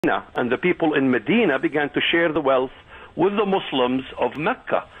and the people in Medina began to share the wealth with the Muslims of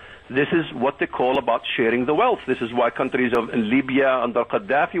Mecca. This is what they call about sharing the wealth. This is why countries in Libya under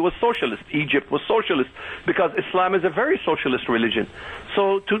Gaddafi was socialist. Egypt was socialist, because Islam is a very socialist religion.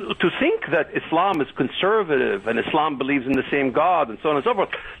 So to think that Islam is conservative and Islam believes in the same God and so on and so forth.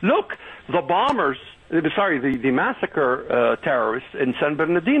 Look, the massacre terrorists in San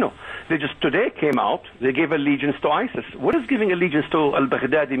Bernardino. They just today came out, they gave allegiance to ISIS. What does giving allegiance to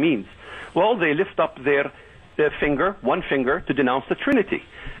al-Baghdadi means? Well, they lift up their one finger to denounce the Trinity.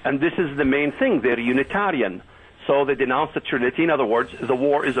 And this is the main thing. They're Unitarian. So they denounce the Trinity. In other words, the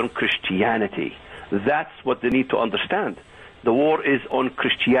war is on Christianity. That's what they need to understand. The war is on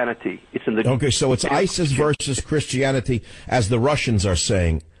Christianity. It's in the Okay, so it's ISIS versus Christianity, as the Russians are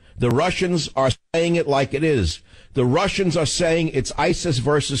saying. The Russians are saying it like it is. The Russians are saying it's ISIS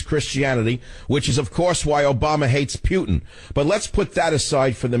versus Christianity, which is, of course, why Obama hates Putin. But let's put that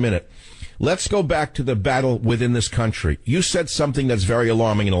aside for the minute. Let's go back to the battle within this country. You said something that's very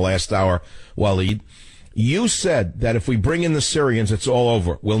alarming in the last hour, Waleed. You said that if we bring in the Syrians, it's all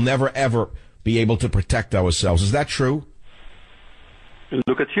over. We'll never, ever be able to protect ourselves. Is that true?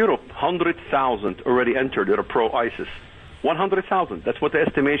 Look at Europe. 100,000 already entered that are pro-ISIS. 100,000. That's what the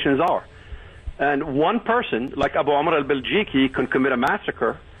estimations are. And one person, like Abu Amr al-Belgiki, can commit a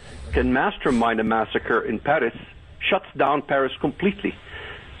massacre, can mastermind a massacre in Paris, shuts down Paris completely.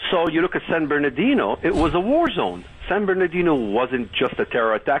 So you look at San Bernardino, it was a war zone. San Bernardino wasn't just a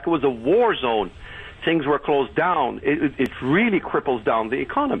terror attack, it was a war zone. Things were closed down. It really cripples down the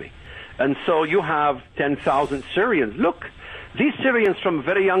economy. And so you have 10,000 Syrians. Look, these Syrians from a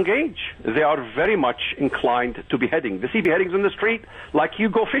very young age, they are very much inclined to beheading. They see beheadings in the street like you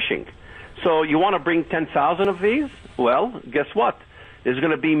go fishing. So you want to bring 10,000 of these? Well, guess what? There's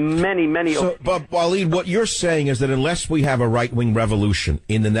going to be many. But Waleed, what you're saying is that unless we have a right-wing revolution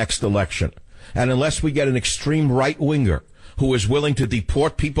in the next election, and unless we get an extreme right-winger who is willing to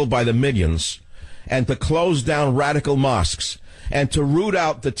deport people by the millions, and to close down radical mosques, and to root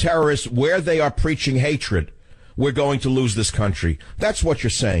out the terrorists where they are preaching hatred, we're going to lose this country. That's what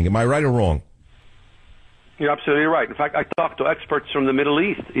you're saying. Am I right or wrong? You're absolutely right. In fact, I talked to experts from the Middle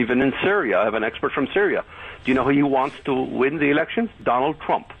East, even in Syria. I have an expert from Syria. Do you know who he wants to win the elections? Donald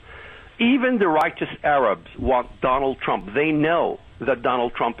Trump. Even the righteous Arabs want Donald Trump. They know that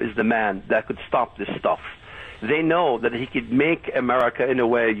Donald Trump is the man that could stop this stuff. They know that he could make America in a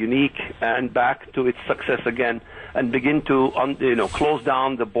way unique and back to its success again, and begin to close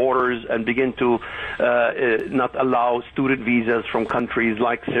down the borders and begin to not allow student visas from countries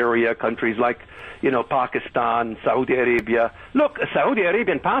like Syria, countries like Pakistan, Saudi Arabia. Look, a Saudi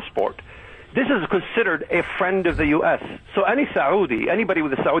Arabian passport, this is considered a friend of the U.S. So anybody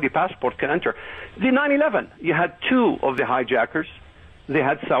with a Saudi passport can enter. The 9/11, you had two of the hijackers. They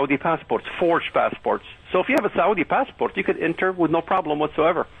had Saudi passports, forged passports. So if you have a Saudi passport, you could enter with no problem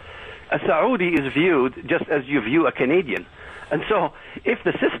whatsoever. A Saudi is viewed just as you view a Canadian. And so if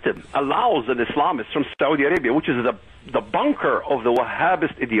the system allows an Islamist from Saudi Arabia, which is the bunker of the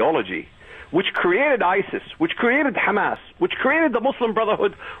Wahhabist ideology, which created ISIS, which created Hamas, which created the Muslim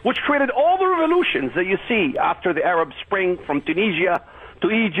Brotherhood, which created all the revolutions that you see after the Arab Spring, from Tunisia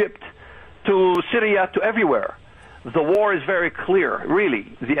to Egypt to Syria to everywhere. The war is very clear,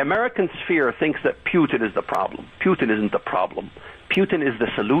 really. The American sphere thinks that Putin is the problem. Putin isn't the problem. Putin is the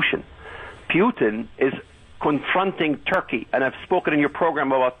solution. Putin is confronting Turkey, and I've spoken in your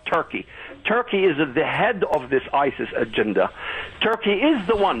program about Turkey. Turkey is at the head of this ISIS agenda. Turkey is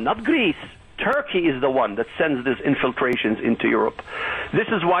the one, not Greece. Turkey is the one that sends these infiltrations into Europe. This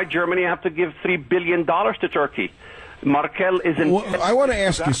is why Germany have to give $3 billion to Turkey. Merkel is in... Well, I want to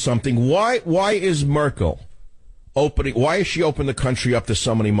ask you something. Why is Merkel opening? Why is she opening the country up to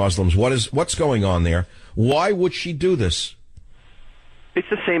so many Muslims? What's going on there? Why would she do this? It's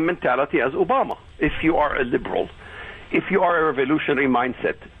the same mentality as Obama. If you are a liberal, if you are a revolutionary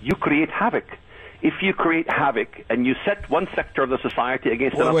mindset, you create havoc. If you create havoc and you set one sector of the society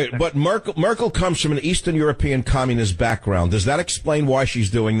against another... Wait, but Merkel comes from an Eastern European communist background. Does that explain why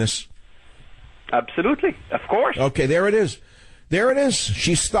she's doing this? Absolutely. Of course. Okay, there it is. There it is.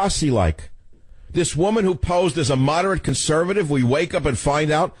 She's Stasi-like. This woman who posed as a moderate conservative, we wake up and find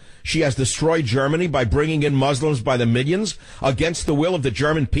out she has destroyed Germany by bringing in Muslims by the millions against the will of the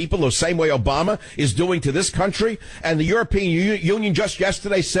German people, the same way Obama is doing to this country. And the European Union just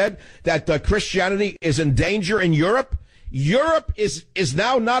yesterday said that Christianity is in danger in Europe. Europe is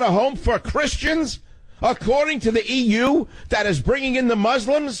now not a home for Christians, according to the EU, that is bringing in the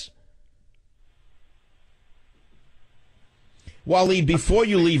Muslims. Waleed, before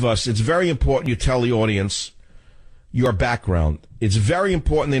you leave us, it's very important you tell the audience your background. It's very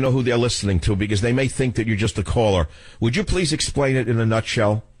important they know who they're listening to because they may think that you're just a caller. Would you please explain it in a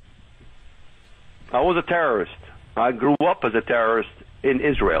nutshell? I was a terrorist. I grew up as a terrorist in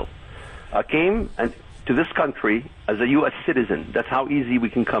Israel. I came to this country as a U.S. citizen. That's how easy we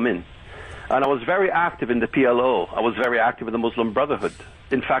can come in. And I was very active in the PLO. I was very active in the Muslim Brotherhood.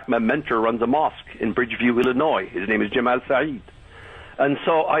 In fact, my mentor runs a mosque in Bridgeview, Illinois. His name is Jamal Saeed. And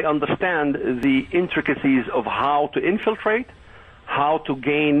so I understand the intricacies of how to infiltrate, how to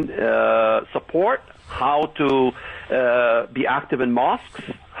gain support, how to be active in mosques,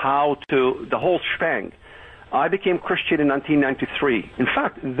 the whole shebang. I became Christian in 1993. In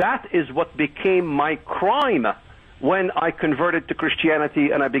fact, that is what became my crime when I converted to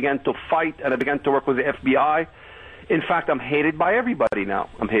Christianity and I began to fight and I began to work with the FBI. In fact, I'm hated by everybody now.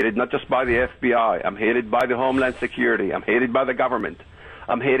 I'm hated not just by the FBI. I'm hated by the Homeland Security. I'm hated by the government.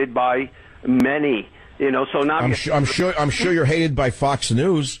 I'm hated by many. So now I'm sure you're hated by Fox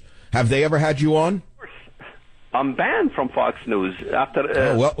News. Have they ever had you on? I'm banned from Fox News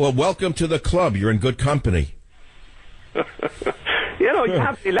after. Well, welcome to the club. You're in good company. You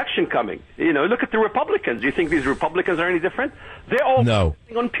have the election coming. Look at the Republicans. Do you think these Republicans are any different? They're all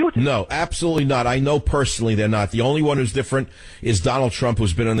on Putin. No, absolutely not. I know personally they're not. The only one who's different is Donald Trump,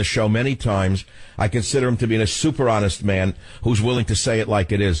 who's been on the show many times. I consider him to be a super honest man who's willing to say it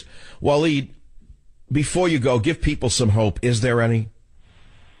like it is. Waleed, before you go, give people some hope. Is there any?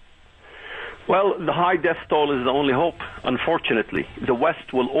 Well, the high death toll is the only hope, unfortunately. The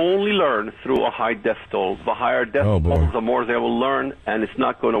West will only learn through a high death toll. The higher death toll, the more they will learn, and it's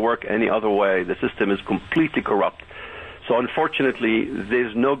not going to work any other way. The system is completely corrupt. So, unfortunately,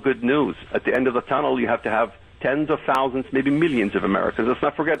 there's no good news. At the end of the tunnel, you have to have tens of thousands, maybe millions of Americans. Let's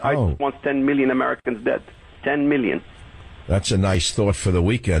not forget, ISIS wants 10 million Americans dead. 10 million. That's a nice thought for the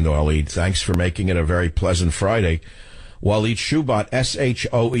weekend, Waleed. Thanks for making it a very pleasant Friday. Waleed Shoebat,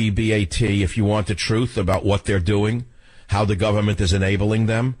 Shoebat. If you want the truth about what they're doing, how the government is enabling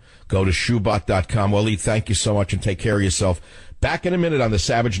them, go to shoebat.com. Waleed, thank you so much and take care of yourself. Back in a minute on the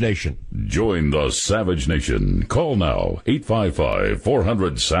Savage Nation. Join the Savage Nation. Call now,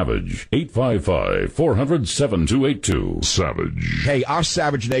 855-400-SAVAGE, 855-400-7282. Savage. Hey, our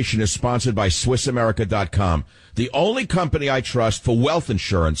Savage Nation is sponsored by SwissAmerica.com, the only company I trust for wealth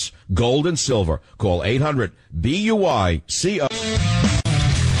insurance, gold and silver. Call 800-BUYCO.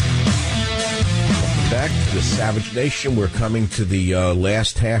 Back to the Savage Nation. We're coming to the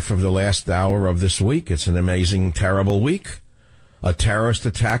last half of the last hour of this week. It's an amazing, terrible week. A terrorist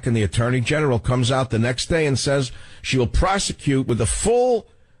attack, and the Attorney General comes out the next day and says she will prosecute with the full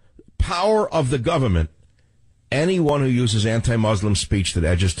power of the government anyone who uses anti-Muslim speech that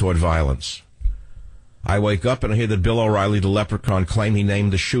edges toward violence. I wake up and I hear that Bill O'Reilly, the leprechaun, claim he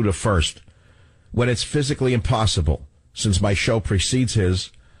named the shooter first, when it's physically impossible, since my show precedes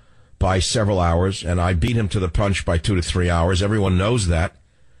his by several hours, and I beat him to the punch by 2 to 3 hours. Everyone knows that.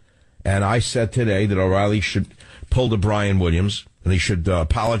 And I said today that O'Reilly should pull the Brian Williams, and he should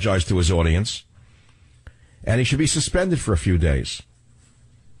apologize to his audience, and he should be suspended for a few days,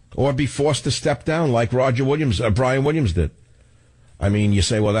 or be forced to step down like Brian Williams did. I mean, you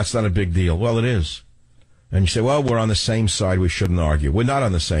say, well, that's not a big deal. Well, it is. And you say, well, we're on the same side. We shouldn't argue. We're not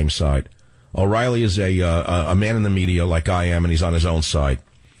on the same side. O'Reilly is a man in the media like I am, and he's on his own side.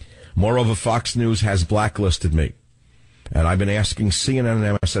 Moreover, Fox News has blacklisted me, and I've been asking CNN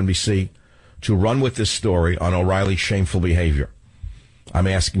and MSNBC to run with this story on O'Reilly's shameful behavior. I'm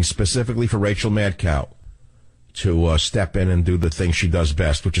asking specifically for Rachel Madcow to step in and do the thing she does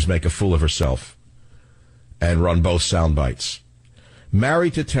best, which is make a fool of herself and run both sound bites.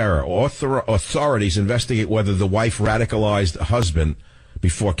 Married to Terror. Authorities investigate whether the wife radicalized husband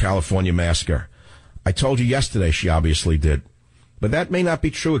before California massacre. I told you yesterday she obviously did. But that may not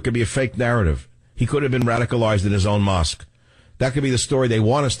be true. It could be a fake narrative. He could have been radicalized in his own mosque. That could be the story they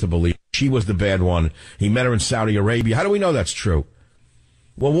want us to believe. She was the bad one. He met her in Saudi Arabia. How do we know that's true?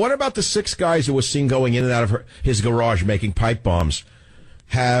 Well, what about the 6 guys who were seen going in and out of his garage making pipe bombs?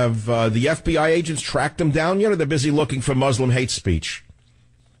 Have the FBI agents tracked them down yet, or they're busy looking for Muslim hate speech?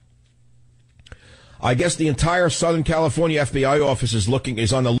 I guess the entire Southern California FBI office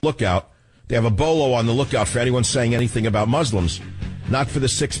is on the lookout. They have a bolo on the lookout for anyone saying anything about Muslims, not for the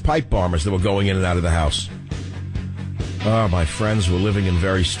 6 pipe bombers that were going in and out of the house. Oh, my friends, we're living in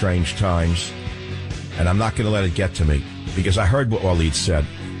very strange times, and I'm not going to let it get to me, because I heard what Waleed said.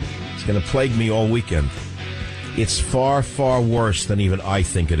 It's going to plague me all weekend. It's far, far worse than even I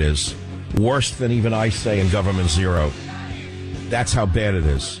think it is. Worse than even I say in Government Zero. That's how bad it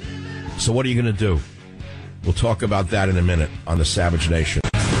is. So what are you going to do? We'll talk about that in a minute on the Savage Nation.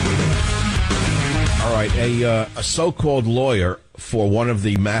 All right. right, a so-called lawyer for one of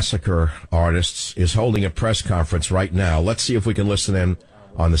the massacre artists is holding a press conference right now. Let's see if we can listen in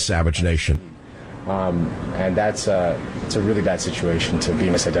on the Savage Nation. And it's a really bad situation to be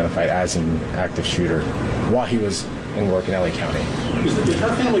misidentified as an active shooter while he was in work in LA County. Is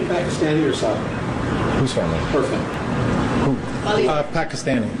her family Pakistani or Saudi? Whose family? Her family. Who?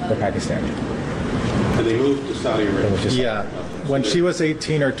 Pakistani. They're Pakistani. And they moved to Saudi Arabia. Yeah. When she was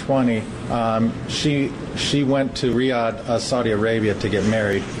 18 or 20, she went to Riyadh, Saudi Arabia, to get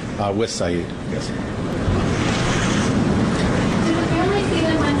married with Saeed. Yes.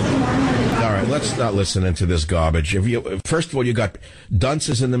 All right, let's not listen into this garbage. First of all, you got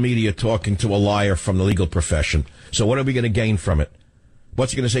dunces in the media talking to a liar from the legal profession. So what are we going to gain from it?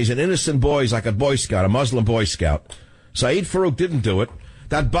 What's he going to say? He's an innocent boy. He's like a Boy Scout, a Muslim Boy Scout. Saeed Farouk didn't do it.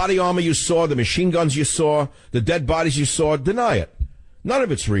 That body armor you saw, the machine guns you saw, the dead bodies you saw, deny it. None of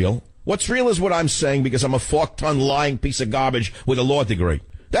it's real. What's real is what I'm saying because I'm a fork-tongued lying piece of garbage with a law degree.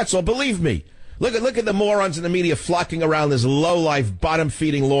 That's all. Believe me. Look at the morons in the media flocking around this low-life,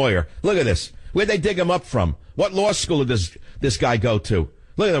 bottom-feeding lawyer. Look at this. Where'd they dig him up from? What law school did this guy go to?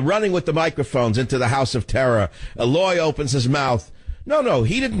 Look at him running with the microphones into the House of Terror. A lawyer opens his mouth. No,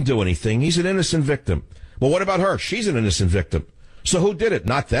 he didn't do anything. He's an innocent victim. Well, what about her? She's an innocent victim. So who did it?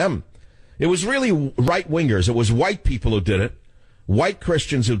 Not them. It was really right-wingers. It was white people who did it, white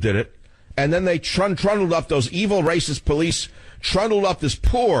Christians who did it, and then they trundled up those evil racist police, trundled up this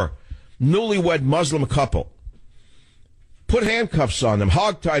poor, newlywed Muslim couple, put handcuffs on them,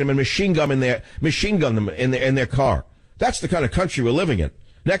 hogtied them, and machine gun them in their car. That's the kind of country we're living in.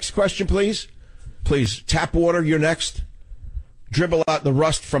 Next question, please. Please, tap water, you're next. Dribble out the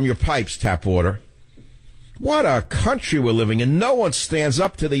rust from your pipes, tap water. What a country we're living in. No one stands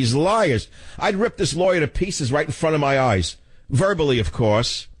up to these liars. I'd rip this lawyer to pieces right in front of my eyes. Verbally, of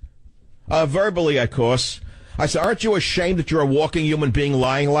course. I said, aren't you ashamed that you're a walking human being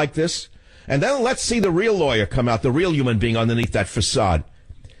lying like this? And then let's see the real lawyer come out, the real human being underneath that facade.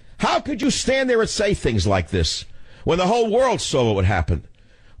 How could you stand there and say things like this when the whole world saw what would happen?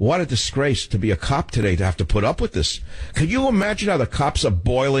 What a disgrace to be a cop today, to have to put up with this. Can you imagine how the cops are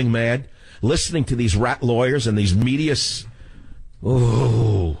boiling mad, listening to these rat lawyers and these media?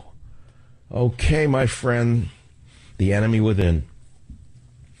 Ooh. Okay, my friend. The enemy within.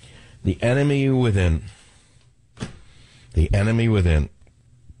 The enemy within. The enemy within.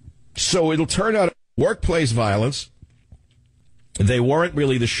 So it'll turn out workplace violence. They weren't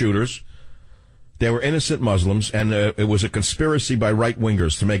really the shooters. They were innocent Muslims, and it was a conspiracy by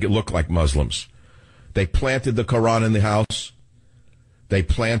right-wingers to make it look like Muslims. They planted the Quran in the house. They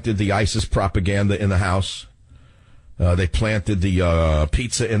planted the ISIS propaganda in the house. They planted the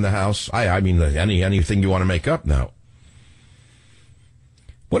pizza in the house. I mean, anything you want to make up now.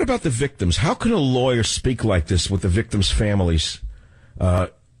 What about the victims? How can a lawyer speak like this with the victims' families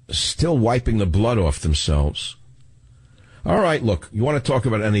still wiping the blood off themselves? All right, look, you want to talk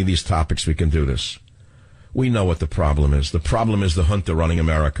about any of these topics, we can do this. We know what the problem is. The problem is the junta running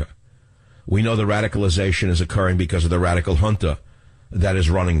America. We know the radicalization is occurring because of the radical junta that is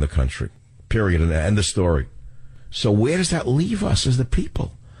running the country. Period. And end the story. So where does that leave us as the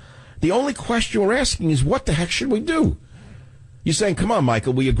people? The only question we're asking is, what the heck should we do? You're saying, come on,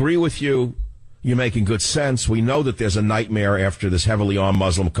 Michael, we agree with you. You're making good sense. We know that there's a nightmare after this heavily armed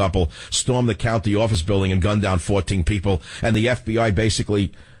Muslim couple stormed the county office building and gunned down 14 people, and the FBI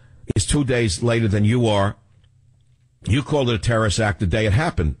basically is 2 days later than you are. You called it a terrorist act the day it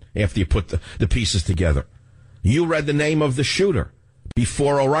happened, after you put the pieces together. You read the name of the shooter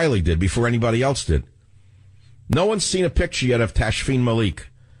before O'Reilly did, before anybody else did. No one's seen a picture yet of Tashfeen Malik,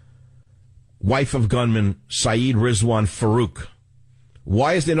 wife of gunman Saeed Rizwan Farouk.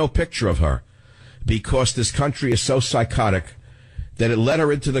 Why is there no picture of her? Because this country is so psychotic that it let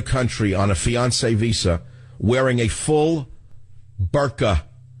her into the country on a fiancé visa wearing a full burqa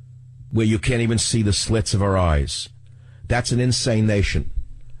where you can't even see the slits of her eyes. That's an insane nation.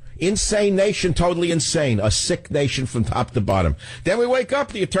 Insane nation, totally insane. A sick nation from top to bottom. Then we wake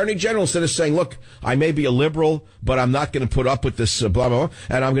up, the Attorney General, instead of saying, look, I may be a liberal, but I'm not going to put up with this blah, blah, blah,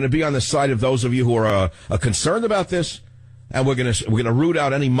 and I'm going to be on the side of those of you who are concerned about this. And we're going to root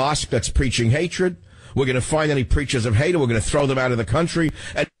out any mosque that's preaching hatred. We're going to find any preachers of hate, and we're going to throw them out of the country.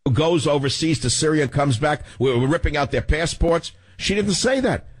 And who goes overseas to Syria and comes back, we're ripping out their passports. She didn't say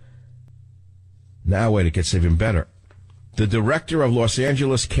that. Now, wait, it gets even better. The director of Los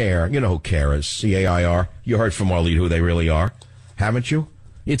Angeles CAIR, you know who CAIR is, C-A-I-R. You heard from Waleed who they really are, haven't you?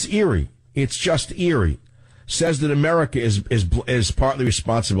 It's eerie. It's just eerie. Says that America is partly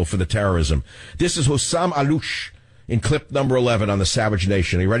responsible for the terrorism. This is Hussam Alouche in clip number 11 on the Savage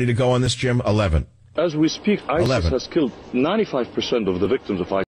Nation. Are you ready to go on this, Jim? 11. As we speak, ISIS 11. has killed 95% of the victims of ISIS.